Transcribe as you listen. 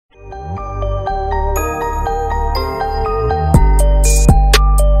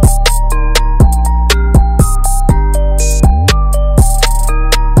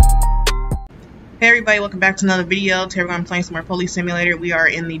everybody, welcome back to another video. Today we're going to be playing some more Police Simulator. We are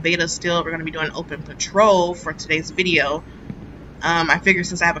in the beta still. We're going to be doing open patrol for today's video. I figured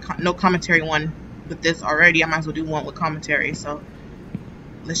since I have a no commentary one with this already, I might as well do one with commentary. So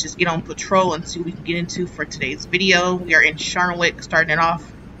let's just get on patrol and see what we can get into for today's video. We are in Charnwick, starting it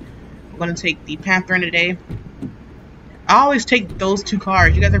off. We're going to take the Panther in today. I always take those two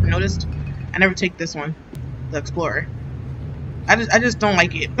cars. You guys ever noticed? I never take this one, the Explorer. I just don't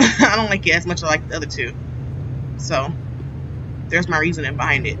like it. I don't like it as much as I like the other two. So there's my reasoning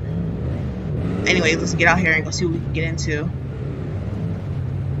behind it. Anyways, let's get out here and go see what we can get into.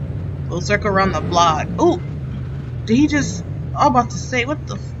 We'll circle around the block. Oh, did he just? I was about to say, what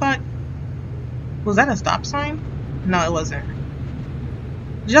the fuck? Was that a stop sign? No, it wasn't.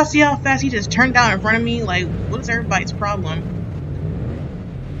 Did y'all see how fast he just turned down in front of me? Like, what is everybody's problem?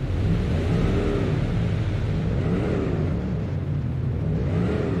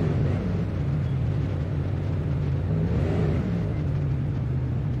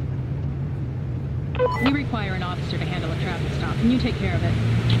 We require an officer to handle a traffic stop. Can you take care of it?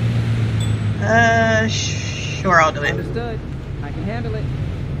 Sure, I'll do it. Understood. I can handle it.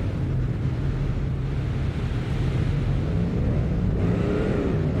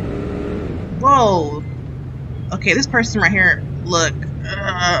 Whoa. Okay, this person right here, look.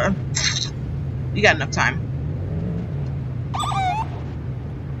 We got enough time.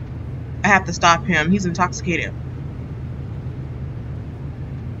 I have to stop him. He's intoxicated.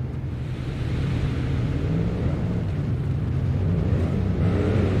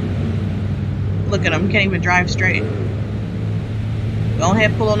 Look at him, he can't even drive straight. Go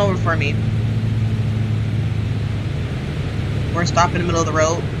ahead, pull on over for me. Or stop in the middle of the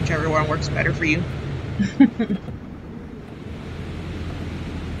road, whichever one works better for you.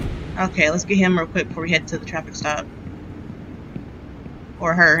 Okay, let's get him real quick before we head to the traffic stop.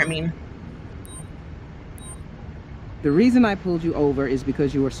 Or her, I mean. The reason I pulled you over is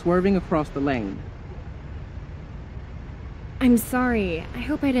because you were swerving across the lane. I'm sorry. I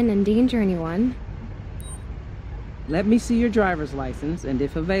hope I didn't endanger anyone. Let me see your driver's license, and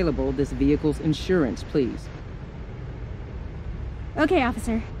if available, this vehicle's insurance, please. Okay,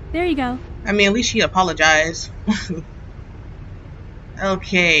 officer. There you go. I mean, at least she apologized.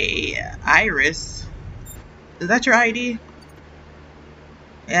 Okay, Iris. Is that your ID?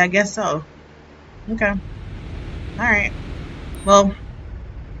 Yeah, I guess so. Okay. Alright. Well,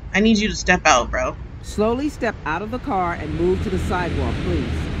 I need you to step out, bro. Slowly step out of the car and move to the sidewalk, please.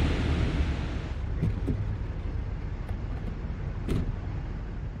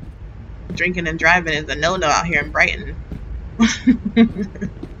 Drinking and driving is a no-no out here in Brighton.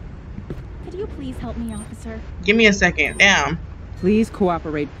 Could you please help me, officer? Give me a second. Damn. Please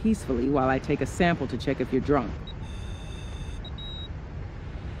cooperate peacefully while I take a sample to check if you're drunk.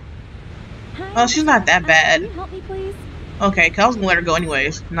 Hi, Oh, she's not that bad. Can you help me, please? Okay, cause I was gonna let her go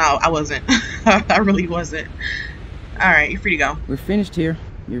anyways. No, I wasn't. I really wasn't. Alright, you're free to go. We're finished here.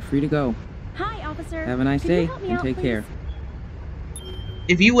 You're free to go. Hi, officer. Have a nice day and take care.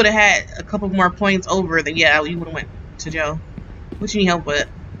 If you would have had a couple more points over, then yeah, you would have went to jail. What you need help with?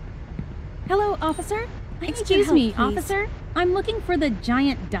 Hello, officer. Excuse me, officer. I'm looking for the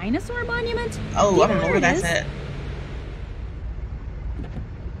giant dinosaur monument. Oh, I don't know where that's at.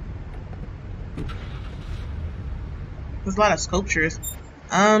 There's a lot of sculptures.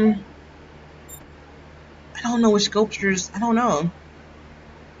 I don't know which sculptures. I don't know.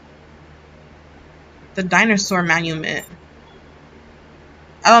 The dinosaur monument.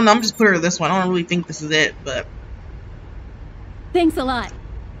 I don't know. I'm just putting her this one. I don't really think this is it, but. Thanks a lot.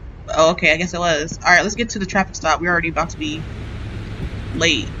 Oh, okay. I guess it was. All right, let's get to the traffic stop. We're already about to be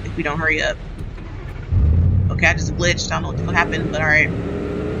late if we don't hurry up. Okay, I just glitched. I don't know what the fuck happened, but all right.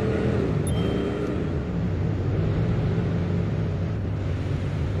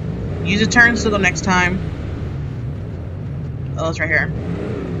 Use a turn signal next time. Oh, it's right here.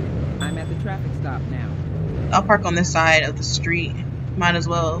 I'm at the traffic stop now. I'll park on this side of the street. Might as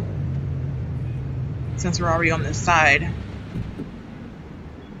well, since we're already on this side.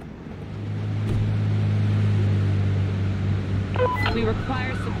 We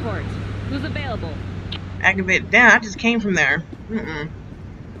require support. Who's available? Activate. Damn, I just came from there.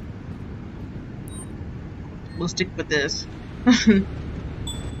 We'll stick with this.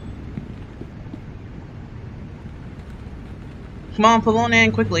 Come on, pull on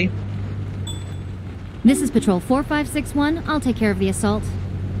in quickly. This is Patrol 4561. I'll take care of the assault.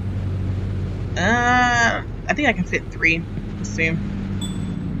 I think I can fit 3. Let's see.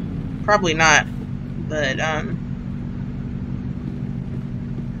 Probably not, but let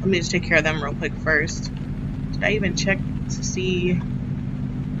me just take care of them real quick first. Did I even check to see?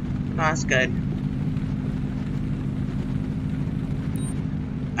 No, that's good.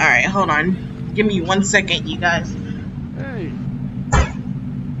 Alright, hold on. Give me 1 second, you guys. Hey.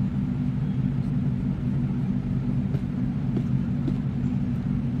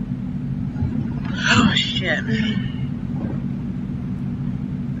 Oh, shit.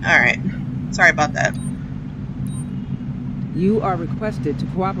 Alright. Sorry about that. You are requested to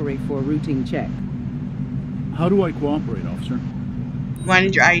cooperate for a routine check. How do I cooperate, officer? Well, I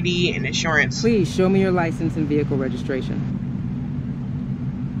need your ID and insurance. Please show me your license and vehicle registration.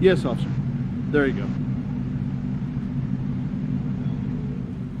 Yes, officer. There you go.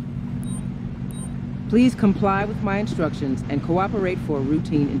 Please comply with my instructions and cooperate for a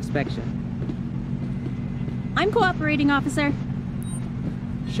routine inspection. I'm cooperating, officer.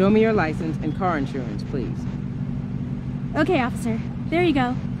 Show me your license and car insurance, please. Okay, officer. There you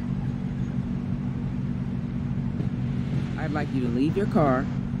go. I'd like you to leave your car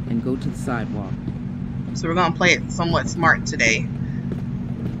and go to the sidewalk. So we're gonna play it somewhat smart today.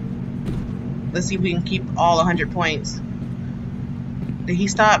 Let's see if we can keep all 100 points. Did he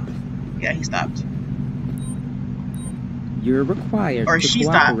stop? Yeah, he stopped. You're required Or to she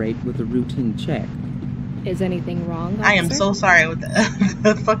cooperate with a routine check. Is anything wrong, officer? I am so sorry with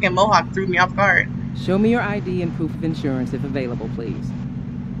the fucking mohawk threw me off guard. Show me your ID and proof of insurance if available, please.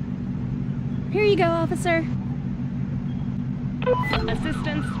 Here you go, officer.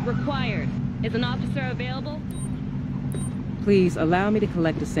 Assistance required. Is an officer available? Please allow me to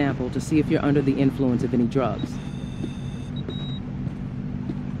collect a sample to see if you're under the influence of any drugs.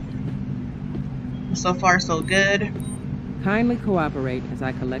 So far, so good. Kindly cooperate as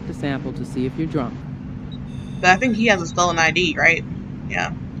I collect a sample to see if you're drunk. But I think he has a stolen ID, right?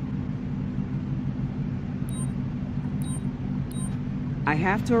 Yeah. I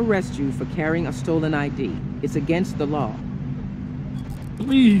have to arrest you for carrying a stolen ID. It's against the law.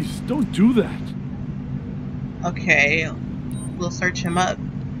 Please, don't do that. Okay. We'll search him up.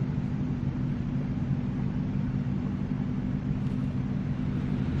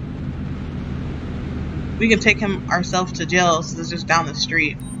 We can take him ourselves to jail since it's just down the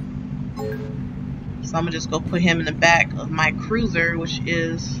street. So I'm gonna just go put him in the back of my cruiser, which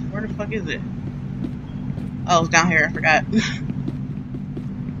is, where the fuck is it? Oh, it's down here, I forgot.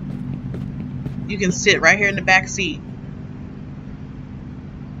 You can sit right here in the back seat.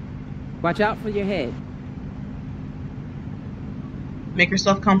 Watch out for your head. Make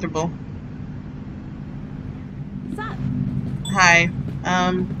yourself comfortable. What's up? Hi.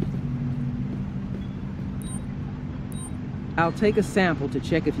 I'll take a sample to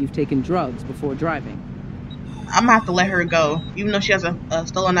check if you've taken drugs before driving. I'm gonna have to let her go. Even though she has a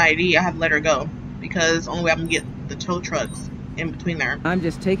stolen ID, I have to let her go. Because only way I can get the tow trucks in between there. I'm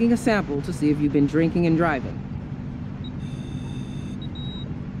just taking a sample to see if you've been drinking and driving.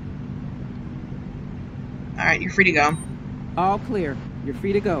 Alright, you're free to go. All clear. You're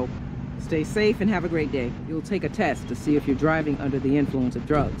free to go. Stay safe and have a great day. You'll take a test to see if you're driving under the influence of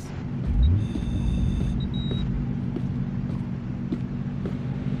drugs.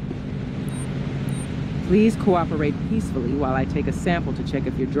 Please cooperate peacefully while I take a sample to check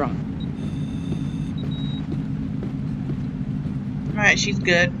if you're drunk. Alright, she's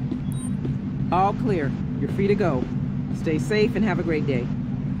good. All clear. You're free to go. Stay safe and have a great day.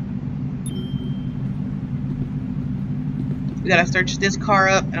 We gotta search this car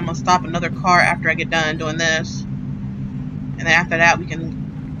up, and I'm gonna stop another car after I get done doing this. And then after that, we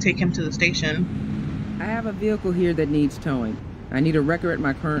can take him to the station. I have a vehicle here that needs towing. I need a record at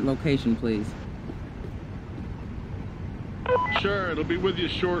my current location, please. Sure, it'll be with you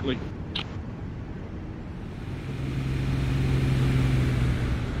shortly.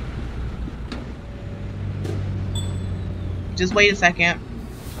 Just wait a second.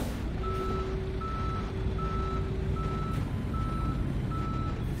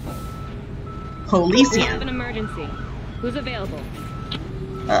 We have Policeman. an emergency. Who's available?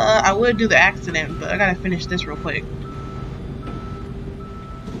 I would do the accident, but I gotta finish this real quick.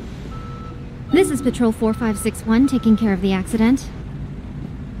 This is Patrol 4561 taking care of the accident.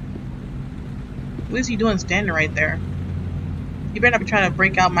 What is he doing standing right there? He better not be trying to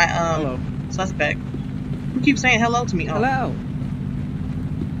break out my Hello. suspect. Who keeps saying hello to me? Oh. Hello.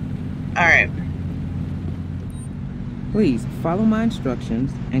 Alright. Please follow my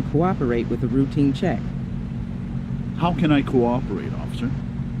instructions and cooperate with a routine check. How can I cooperate, officer?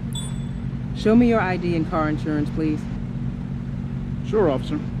 Show me your ID and car insurance, please. Sure,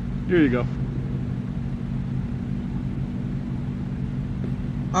 officer. Here you go.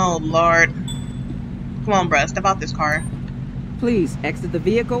 Oh, Lord. Come on, bruh. Step out this car. Please exit the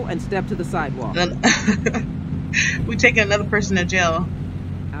vehicle and step to the sidewalk. We taking another person to jail.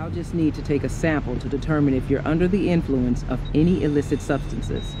 I'll I'll just need to take a sample to determine if you're under the influence of any illicit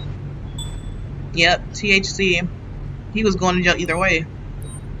substances. Yep, THC. He was going to jail either way.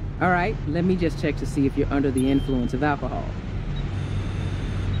 All right, let me just check to see if you're under the influence of alcohol.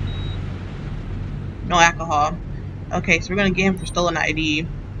 No alcohol. Okay, so we're going to get him for stolen ID.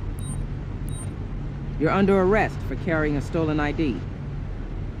 You're under arrest for carrying a stolen ID.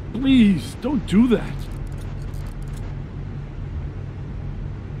 Please, don't do that.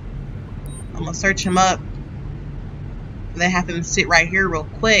 I'm going to search him up. And then have him sit right here real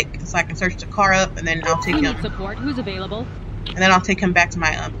quick so I can search the car up, and then I'll take We him. need support. Who's available? And then I'll take him back to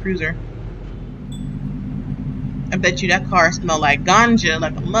my cruiser. I bet you that car smelled like ganja,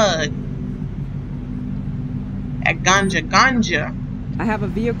 like a mug. That ganja. I have a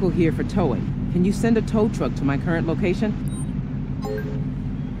vehicle here for towing. Can you send a tow truck to my current location?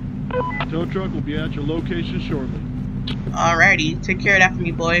 Tow truck will be at your location shortly. Alrighty, take care of that for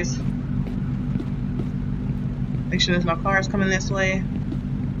me, boys. Make sure there's no cars coming this way.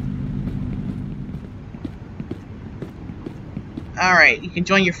 Alright, you can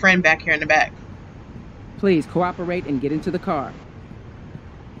join your friend back here in the back. Please cooperate and get into the car.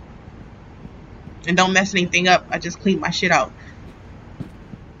 And don't mess anything up. I just cleaned my shit out.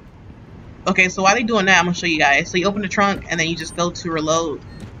 Okay, so while they doing that, I'm going to show you guys. So you open the trunk, and then you just go to reload.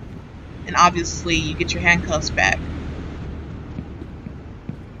 And obviously, you get your handcuffs back.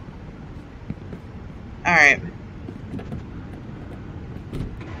 Alright.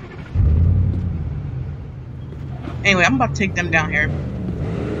 Anyway, I'm about to take them down here.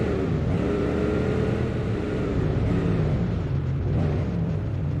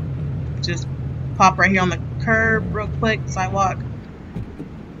 Just pop right here on the curb real quick, sidewalk.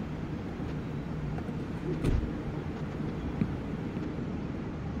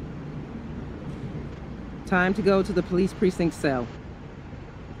 Time to go to the police precinct cell.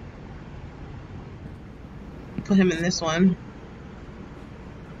 Put him in this one.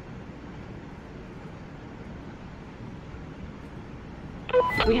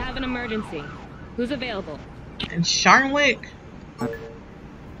 We have an emergency. Who's available? And Sharnwick,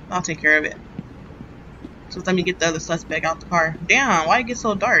 I'll take care of it. So let me get the other suspect out the car. Damn, why it get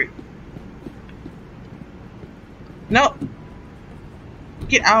so dark? Nope.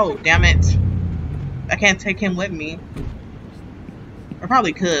 Get out, damn it. I can't take him with me. I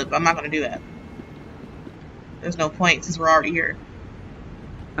probably could, but I'm not gonna do that. There's no point since we're already here.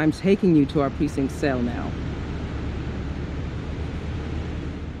 I'm taking you to our precinct cell now.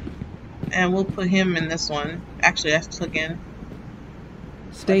 And we'll put him in this one. Actually, that's took in.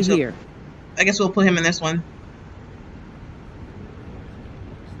 Stay here. I guess we'll put him in this one.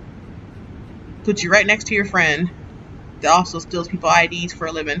 Put you right next to your friend that also steals people IDs for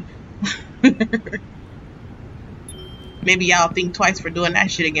a living. Maybe y'all think twice for doing that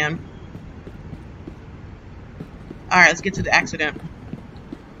shit again. Alright, let's get to the accident.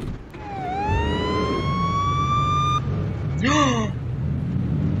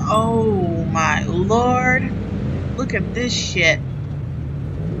 Oh my lord. Look at this shit.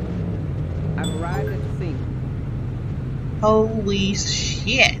 I've arrived at the scene. Holy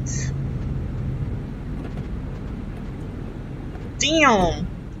shit. Damn.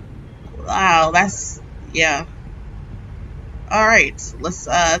 Wow, that's, yeah. Alright, let's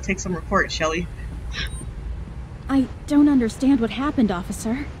take some reports, shall we? I don't understand what happened,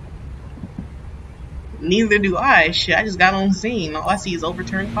 officer. Neither do I. Shit, I just got on scene. All I see is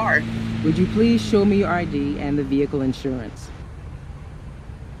overturned car. Would you please show me your ID and the vehicle insurance?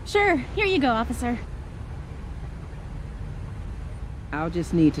 Sure, here you go, officer. I'll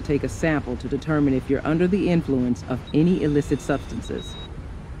just need to take a sample to determine if you're under the influence of any illicit substances.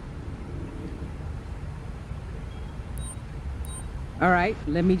 All right,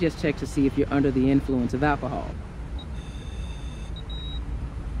 let me just check to see if you're under the influence of alcohol.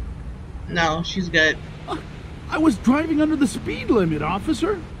 No, she's good. I was driving under the speed limit,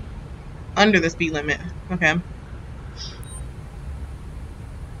 officer. Under the speed limit. Okay.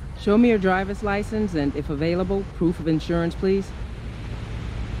 Show me your driver's license and, if available, proof of insurance, please.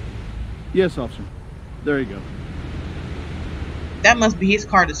 Yes, officer. There you go. That must be his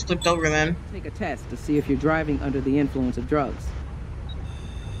car that slipped over then. Take a test to see if you're driving under the influence of drugs.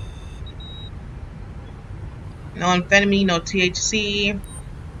 No amphetamine, no THC.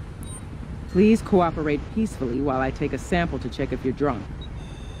 Please cooperate peacefully while I take a sample to check if you're drunk.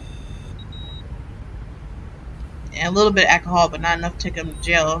 And a little bit of alcohol, but not enough to take him to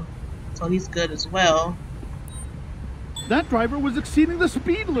jail. So he's good as well. That driver was exceeding the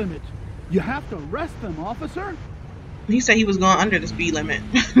speed limit. You have to arrest them, officer. He said he was going under the speed limit.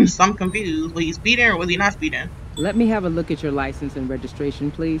 So I'm confused. Was he speeding or was he not speeding? Let me have a look at your license and registration,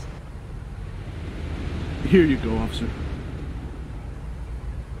 please. Here you go, officer.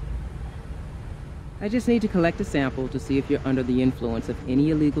 I just need to collect a sample to see if you're under the influence of any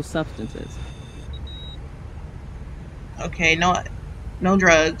illegal substances. Okay, no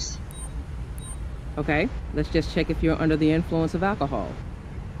drugs. Okay, let's just check if you're under the influence of alcohol.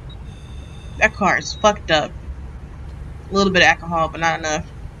 That car is fucked up. A little bit of alcohol, but not enough.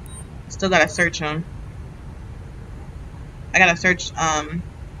 Still gotta search him. I gotta search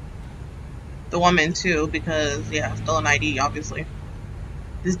the woman too, because yeah, stolen ID, obviously.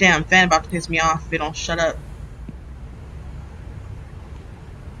 This damn fan about to piss me off if they don't shut up.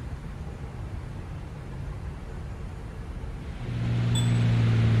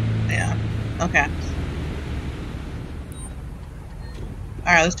 Yeah, okay.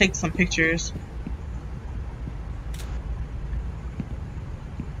 Alright, let's take some pictures.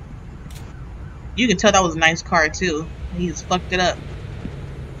 You can tell that was a nice car too. He just fucked it up.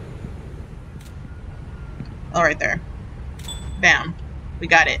 Oh, right there. Bam. We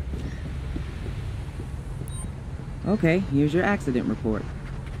got it. Okay, here's your accident report.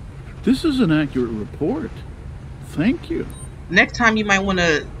 This is an accurate report. Thank you. Next time you might want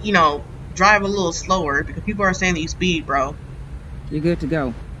to, you know, drive a little slower because people are saying that you speed, bro. You're good to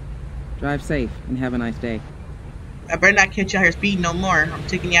go. Drive safe and have a nice day. I better not catch you out here speeding no more. I'm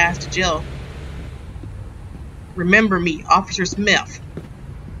taking your ass to jail. Remember me, Officer Smith.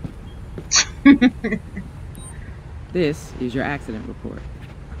 This is your accident report.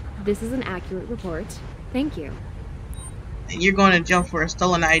 This is an accurate report. Thank you. And you're going to jail for a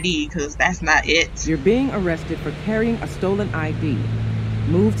stolen ID because that's not it. You're being arrested for carrying a stolen ID.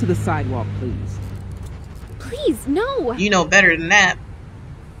 Move to the sidewalk, please. Please, no! You know better than that.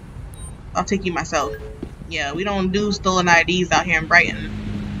 I'll take you myself. Yeah, we don't do stolen IDs out here in Brighton.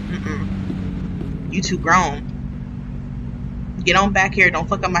 You too grown. Get on back here. Don't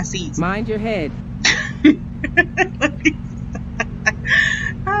fuck up my seats. Mind your head.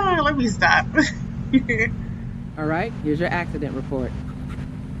 Let me stop. All right, here's your accident report.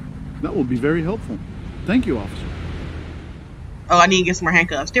 That will be very helpful. Thank you, officer. Oh, I need to get some more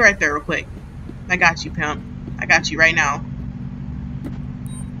handcuffs. Stay right there real quick. I got you, pimp. I got you right now.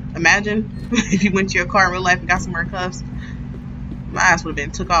 Imagine if you went to your car in real life and got some more cuffs. My ass would have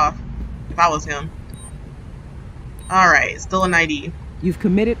been took off if I was him. Alright, stolen ID. You've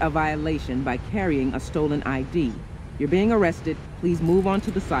committed a violation by carrying a stolen ID. You're being arrested. Please move on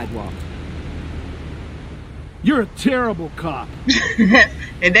to the sidewalk. You're a terrible cop.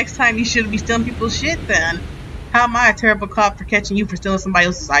 And next time you shouldn't be stealing people's shit then. How am I a terrible cop for catching you for stealing somebody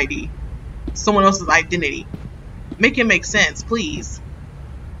else's ID? Someone else's identity. Make it make sense, please.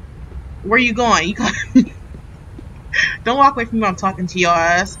 Where are you going? You Don't walk away from me when I'm talking to your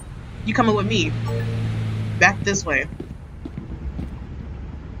ass. You coming with me. Back this way.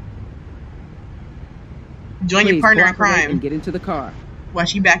 Join your partner in crime. And get into the car. Why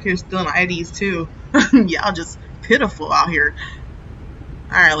she back here stealing IDs too? Y'all just pitiful out here.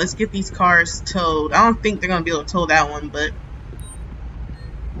 Alright, let's get these cars towed. I don't think they're gonna be able to tow that one, but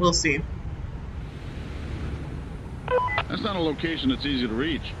we'll see. That's not a location that's easy to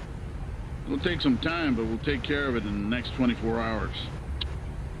reach. It'll take some time, but we'll take care of it in the next 24 hours.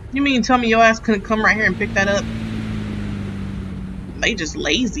 You mean tell me your ass couldn't come right here and pick that up? They just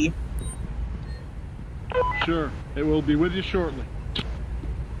lazy. Sure, it will be with you shortly.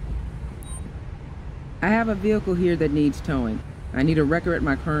 I have a vehicle here that needs towing. I need a record at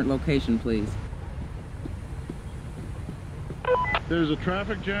my current location, please. There's a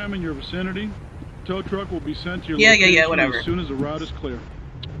traffic jam in your vicinity. Tow truck will be sent to your location whatever. as soon as the route is clear.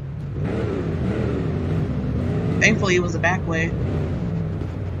 Thankfully, it was a back way.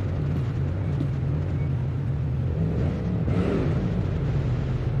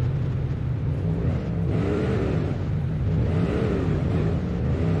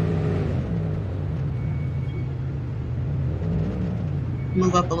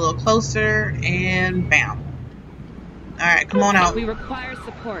 Move up a little closer, and bam. Alright, come on out. We require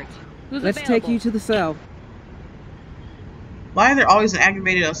support. Who's Let's available? take you to the cell. Why is there always an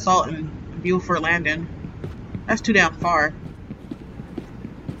aggravated assault in Beaufort Landing? That's too damn far.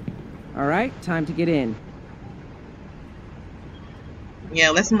 All right, time to get in. Yeah,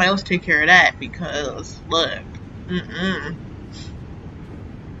 let somebody else take care of that because, look.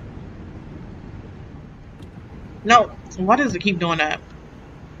 No, why does it keep doing that?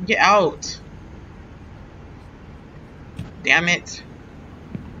 Get out. Damn it.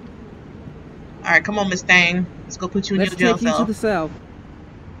 Alright, come on, Miss Thang. Let's go put you in your jail Let's take you to cell. the cell.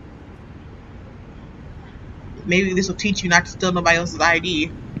 Maybe this will teach you not to steal nobody else's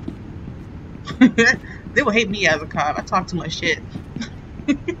ID. They will hate me as a cop. I talk too much shit.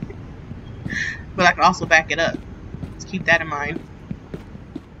 But I can also back it up. Let's keep that in mind.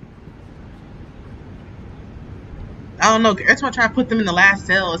 I don't know. Every time I try to put them in the last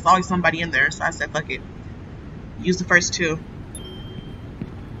cell, it's always somebody in there. So I said, fuck it. Use the first two.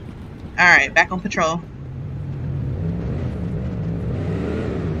 Alright, back on patrol.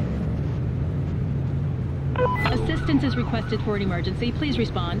 Assistance is requested for an emergency. Please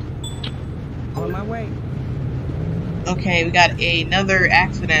respond. On my way. Okay, we got another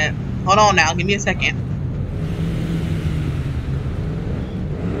accident. Hold on now. Give me a second.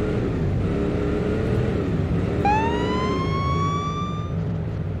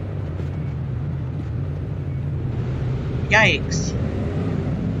 Yikes.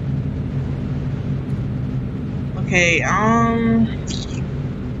 Okay, oh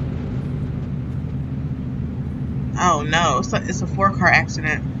no, it's a 4-car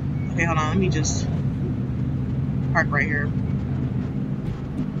accident. Okay, hold on, let me just park right here.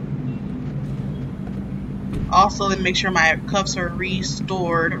 Also, let me make sure my cuffs are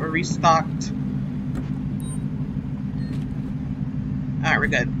restored or restocked. Alright, we're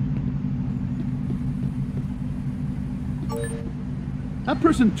good. That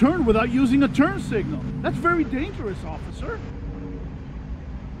person turned without using a turn signal. That's very dangerous, officer.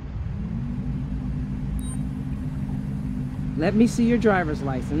 Let me see your driver's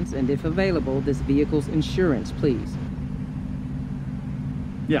license and, if available, this vehicle's insurance, please.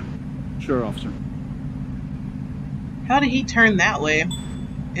 Yeah, sure, officer. How did he turn that way?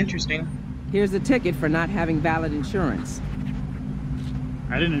 Interesting. Here's a ticket for not having valid insurance.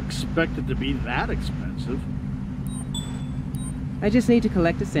 I didn't expect it to be that expensive. I just need to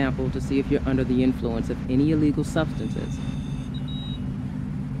collect a sample to see if you're under the influence of any illegal substances.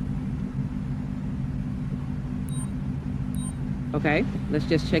 Okay, let's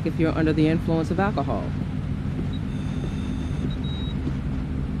just check if you're under the influence of alcohol.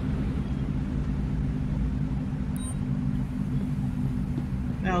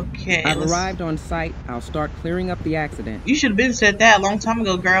 Okay. I've arrived on site. I'll start clearing up the accident. You should have been said that a long time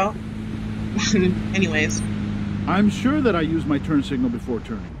ago, girl. Anyways. I'm sure that I used my turn signal before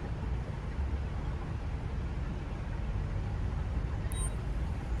turning.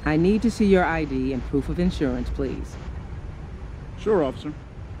 I need to see your ID and proof of insurance, please. Sure, officer.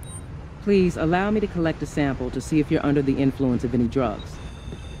 Please allow me to collect a sample to see if you're under the influence of any drugs.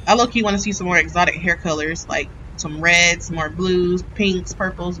 I low-key want to see some more exotic hair colors, like some reds, some more blues, pinks,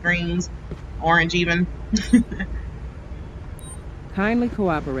 purples, greens, orange even. Kindly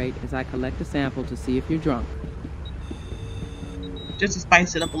cooperate as I collect a sample to see if you're drunk. Just to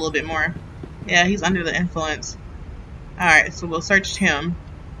spice it up a little bit more. Yeah, he's under the influence. Alright, so we'll search him.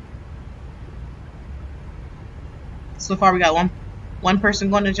 So far we got one person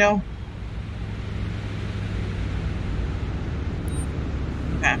going to jail.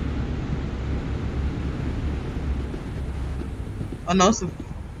 Okay. Oh no, it's a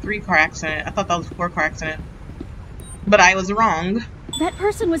 3-car accident. I thought that was a 4-car accident. But I was wrong. That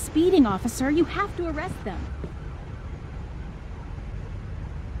person was speeding, officer. You have to arrest them.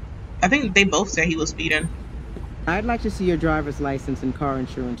 I think they both said he was speeding. I'd like to see your driver's license and car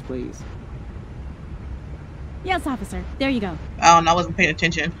insurance, please. Yes, officer. There you go. Oh no, I wasn't paying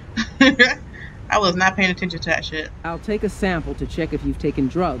attention. I was not paying attention to that shit. I'll take a sample to check if you've taken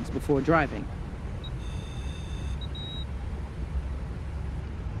drugs before driving.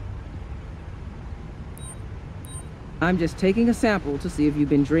 I'm just taking a sample to see if you've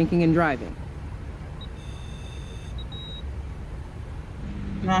been drinking and driving.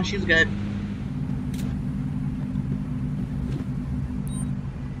 No, she's good.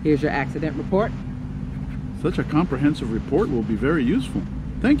 Here's your accident report. Such a comprehensive report will be very useful.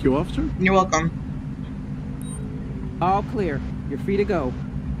 Thank you, officer. You're welcome. All clear. You're free to go.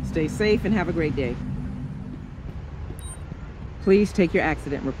 Stay safe and have a great day. Please take your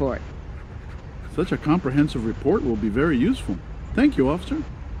accident report. Such a comprehensive report will be very useful. Thank you, officer.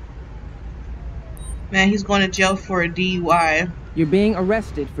 Man, he's going to jail for a DUI. You're being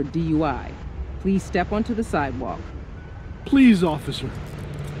arrested for DUI. Please step onto the sidewalk. Please, officer.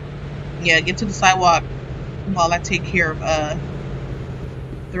 Yeah, get to the sidewalk while I take care of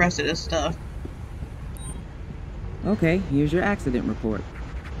the rest of this stuff. Okay, here's your accident report.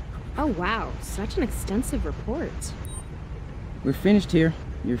 Oh wow, such an extensive report. We're finished here.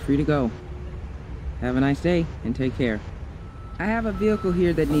 You're free to go. Have a nice day and take care. I have a vehicle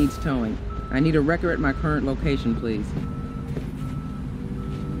here that needs towing. I need a record at my current location, please.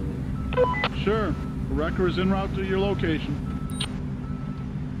 Sure. The wrecker is en route to your location.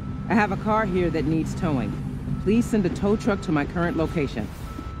 I have a car here that needs towing. Please send a tow truck to my current location.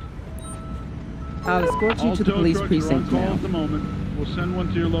 I'll escort you All to the tow police trucks are on precinct call now. at the moment. We'll send one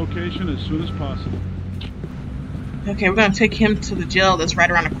to your location as soon as possible. Okay, we're gonna take him to the jail that's right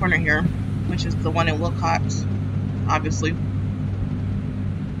around the corner here, which is the one in Wilcox, obviously.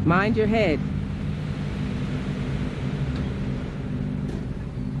 Mind your head.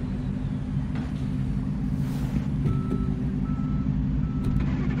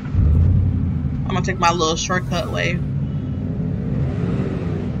 I'm gonna take my little shortcut way.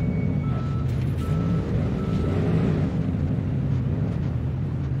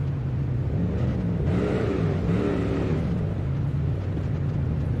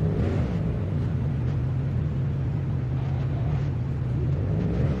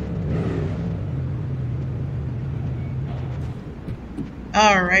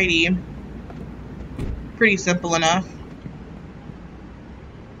 Alrighty. Pretty simple enough.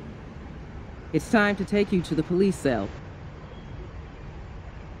 It's time to take you to the police cell.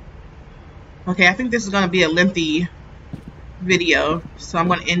 Okay, I think this is going to be a lengthy video, so I'm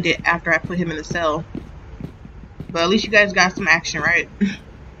going to end it after I put him in the cell. But at least you guys got some action, right?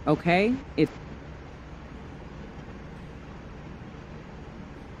 Okay?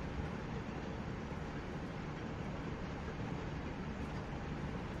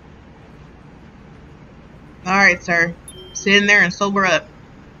 Alright, sir. Sit in there and sober up.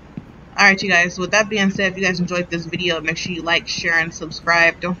 Alright, you guys. With that being said, if you guys enjoyed this video, make sure you like, share, and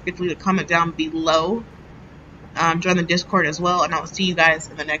subscribe. Don't forget to leave a comment down below. Join the Discord as well, and I will see you guys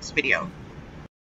in the next video.